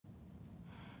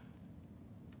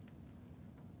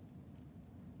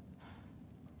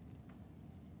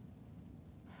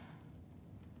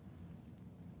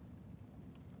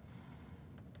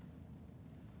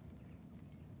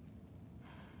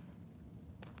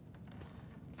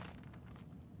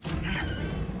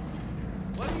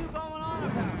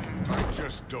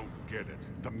don't get it.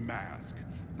 The mask.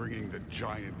 Bringing the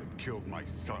giant that killed my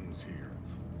sons here.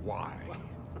 Why?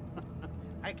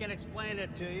 I can explain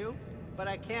it to you, but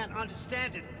I can't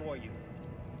understand it for you.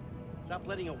 Stop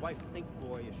letting your wife think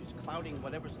for you. She's clouding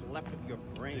whatever's left of your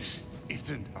brain. This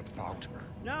isn't about her.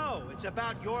 No, it's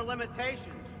about your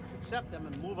limitations. Accept them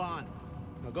and move on.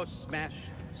 Now go smash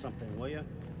something, will you?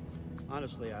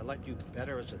 Honestly, I liked you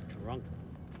better as a drunk.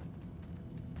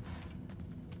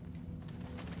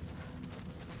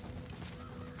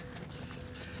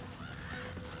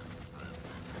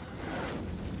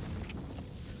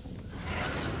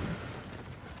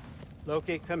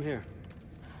 Loki, come here.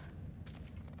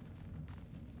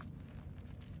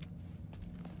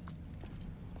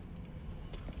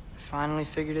 I finally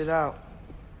figured it out.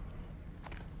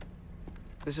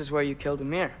 This is where you killed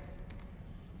Ymir,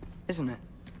 isn't it?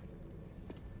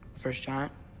 First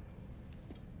giant.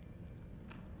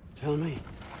 Tell me,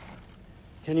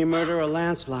 can you murder a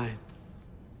landslide?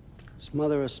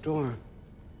 Smother a storm?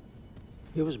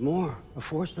 He was more, a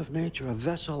force of nature, a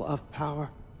vessel of power.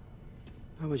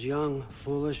 I was young,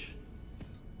 foolish,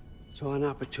 saw an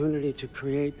opportunity to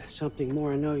create something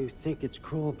more. I know you think it's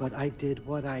cruel, but I did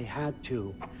what I had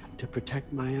to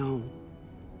protect my own.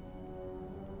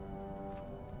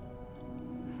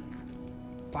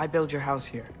 Why build your house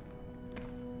here?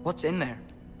 What's in there?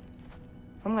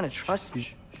 I'm gonna trust you.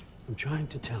 I'm trying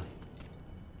to tell you.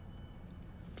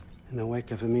 In the wake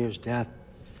of Ymir's death,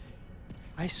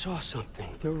 I saw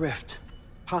something, the rift.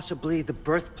 Possibly the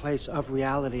birthplace of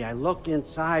reality. I looked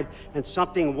inside, and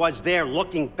something was there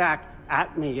looking back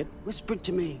at me. It whispered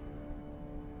to me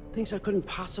things I couldn't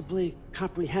possibly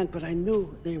comprehend, but I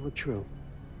knew they were true.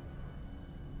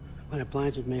 When it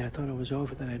blinded me, I thought it was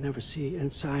over, that I'd never see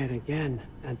inside again.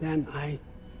 And then I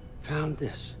found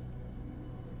this.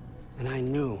 And I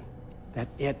knew that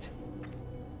it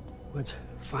would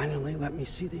finally let me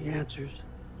see the answers.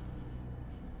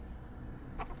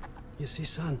 You see,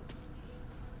 son,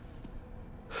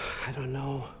 I don't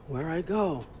know where I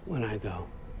go when I go.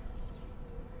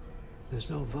 There's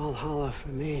no Valhalla for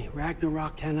me.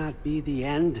 Ragnarok cannot be the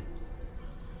end.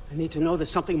 I need to know there's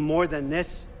something more than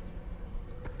this.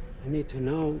 I need to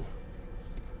know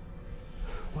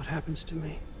what happens to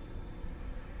me.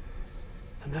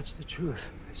 And that's the truth,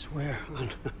 I swear, on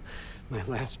my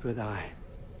last good eye.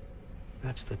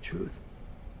 That's the truth.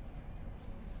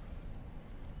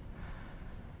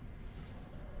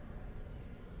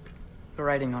 The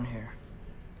writing on here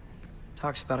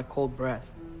talks about a cold breath.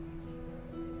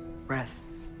 Breath.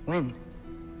 Wind.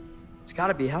 It's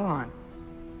gotta be Helheim.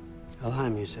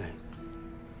 Helheim, you say?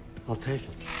 I'll take it.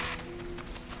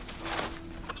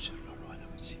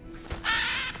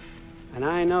 And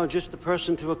I know just the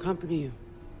person to accompany you.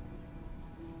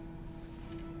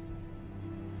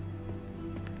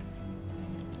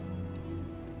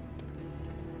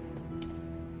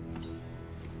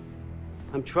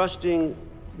 I'm trusting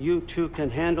you two can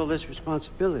handle this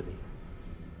responsibility.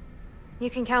 You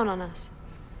can count on us.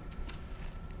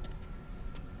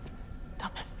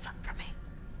 Don't mess this up for me.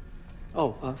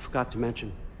 Oh, forgot to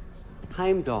mention.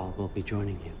 Heimdall will be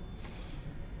joining you.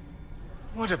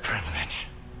 What a privilege.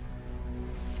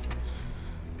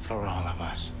 For all of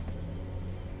us.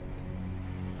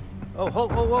 Oh,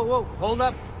 hold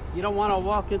up. You don't want to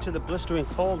walk into the blistering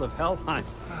cold of Helheim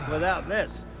without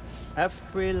this.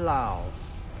 Every Lao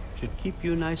should keep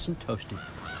you nice and toasty.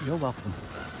 You're welcome.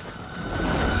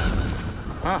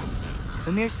 Huh.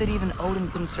 Ymir said even Odin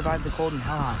couldn't survive the cold in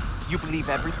Helheim. You believe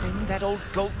everything that old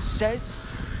goat says?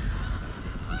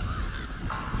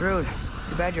 Thrud,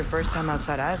 too bad your first time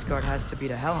outside Asgard has to be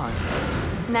to Helheim.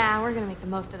 Nah, we're gonna make the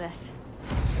most of this.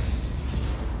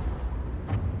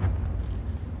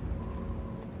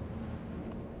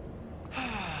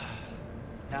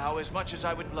 Now, as much as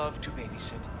I would love to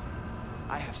babysit,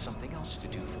 I have something else to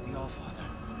do for the Allfather.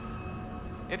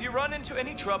 If you run into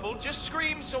any trouble, just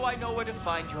scream so I know where to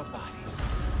find your bodies.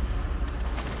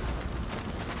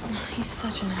 He's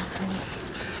such an asshole.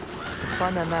 Let's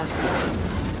find that mask.